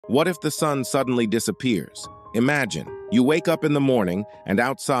What if the sun suddenly disappears? Imagine, you wake up in the morning and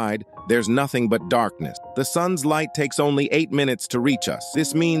outside, there's nothing but darkness. The sun's light takes only 8 minutes to reach us.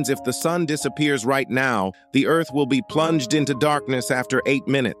 This means if the sun disappears right now, the Earth will be plunged into darkness after 8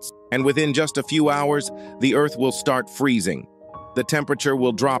 minutes. And within just a few hours, the Earth will start freezing. The temperature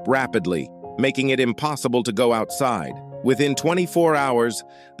will drop rapidly, making it impossible to go outside. Within 24 hours,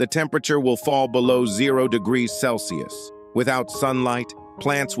 the temperature will fall below 0 degrees Celsius. Without sunlight,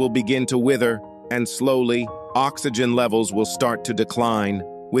 plants will begin to wither, and slowly, oxygen levels will start to decline.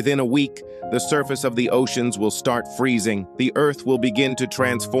 Within a week, the surface of the oceans will start freezing. The Earth will begin to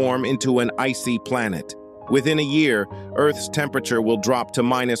transform into an icy planet. Within a year, Earth's temperature will drop to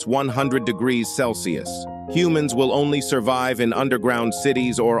 -100 degrees Celsius. Humans will only survive in underground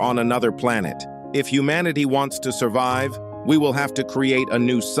cities or on another planet. If humanity wants to survive, we will have to create a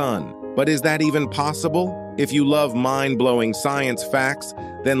new sun. But is that even possible? If you love mind-blowing science facts,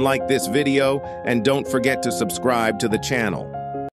 then like this video and don't forget to subscribe to the channel.